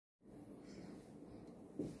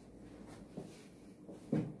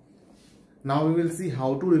Now we will see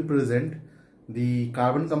how to represent the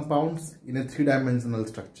carbon compounds in a three-dimensional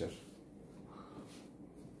structure.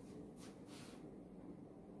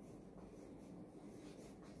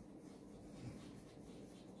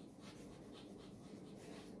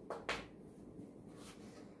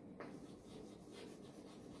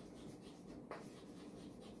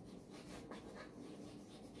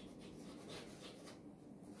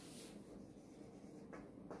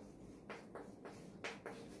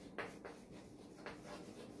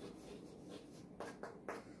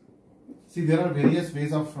 See, there are various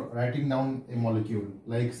ways of writing down a molecule.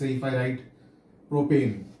 Like, say, if I write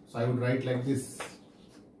propane, so I would write like this.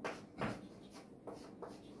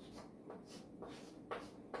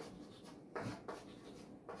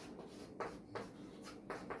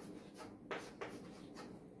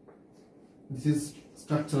 This is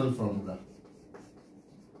structural formula.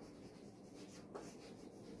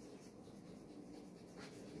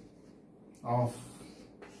 Of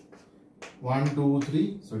 1, 2,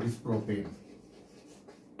 3, so it is propane.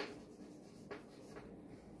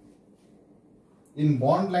 In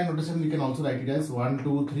bond line notation, we can also write it as 1,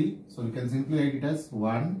 2, 3. So we can simply write it as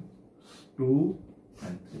 1, 2,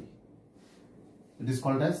 and 3. It is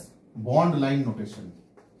called as bond line notation.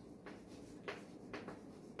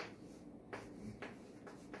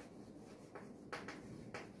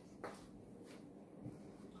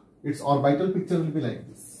 Its orbital picture will be like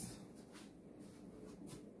this.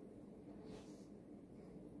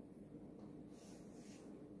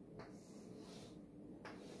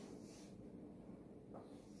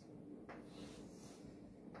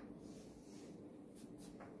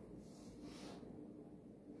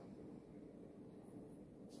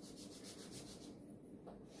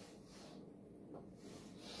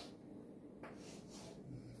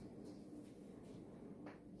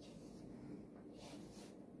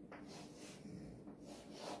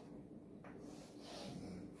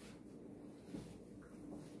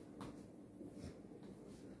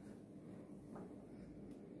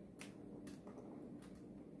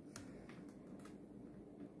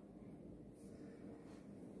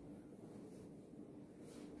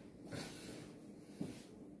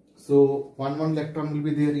 So 1 electron will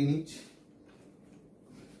be there in each.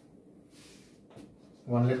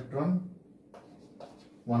 1 electron,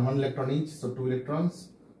 1 electron each. So 2 electrons.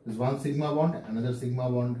 This is 1 sigma bond, another sigma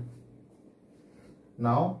bond.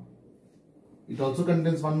 Now it also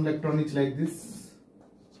contains 1 electron each like this.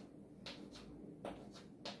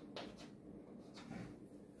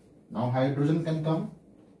 Now hydrogen can come.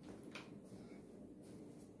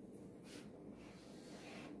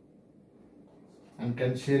 And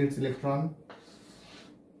can share its electron.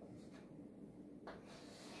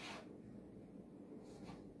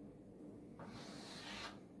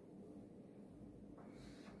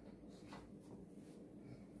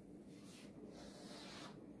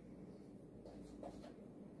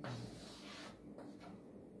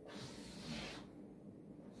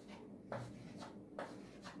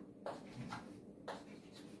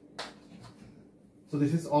 So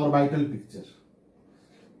this is orbital picture.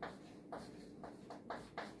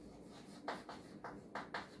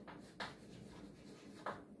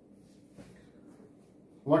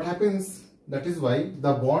 What happens, that is why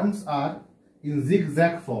the bonds are in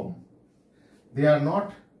zigzag form. They are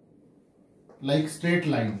not like straight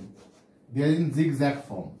line. They are in zigzag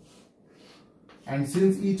form. And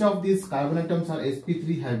since each of these carbon atoms are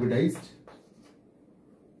sp3 hybridized,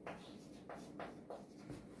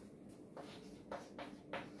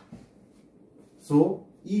 so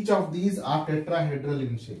each of these are tetrahedral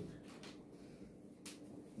in shape.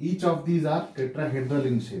 Each of these are tetrahedral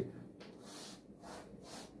in shape.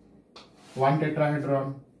 1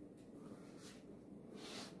 tetrahedron,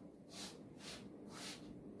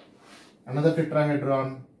 another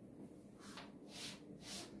tetrahedron,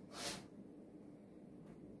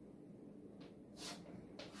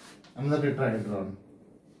 another tetrahedron.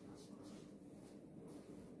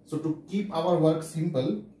 So to keep our work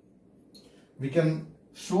simple, we can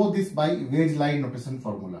show this by wedge line notation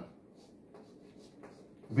formula.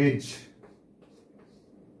 Wedge.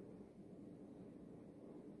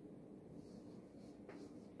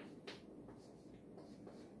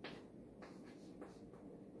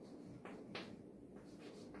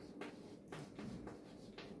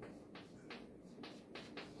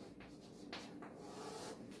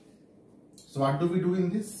 So what do we do in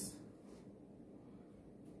this?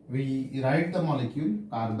 We write the molecule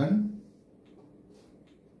carbon,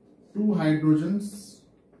 2 hydrogens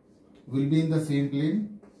will be in the same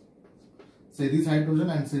plane. Say this hydrogen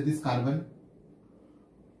and say this carbon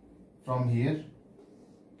from here,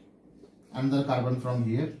 another carbon from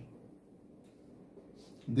here,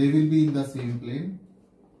 they will be in the same plane.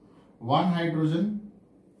 One hydrogen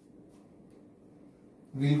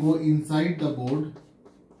will go inside the board,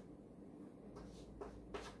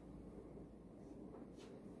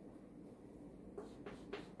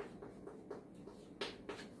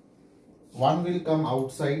 one will come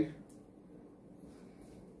outside,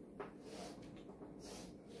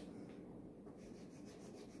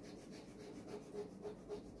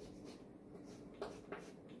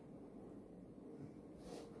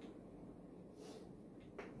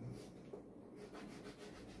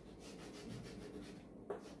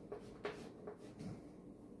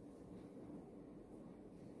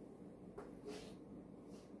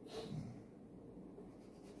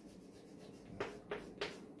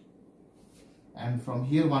 and from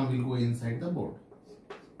here one will go inside the board.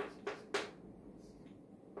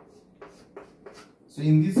 So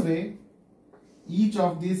in this way, each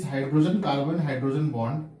of these hydrogen-carbon-hydrogen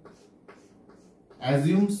bond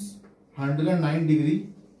assumes 109 degree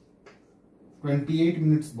 28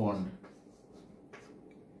 minutes bond.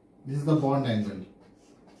 This is the bond angle.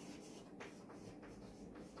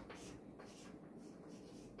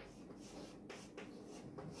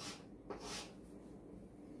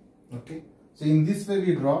 Okay. So in this way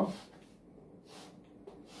we draw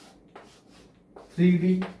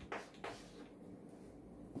 3D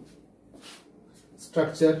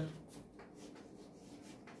structure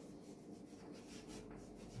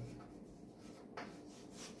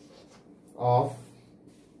of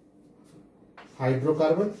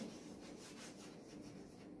hydrocarbon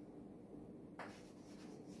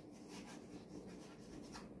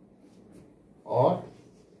or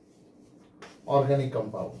organic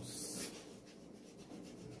compounds.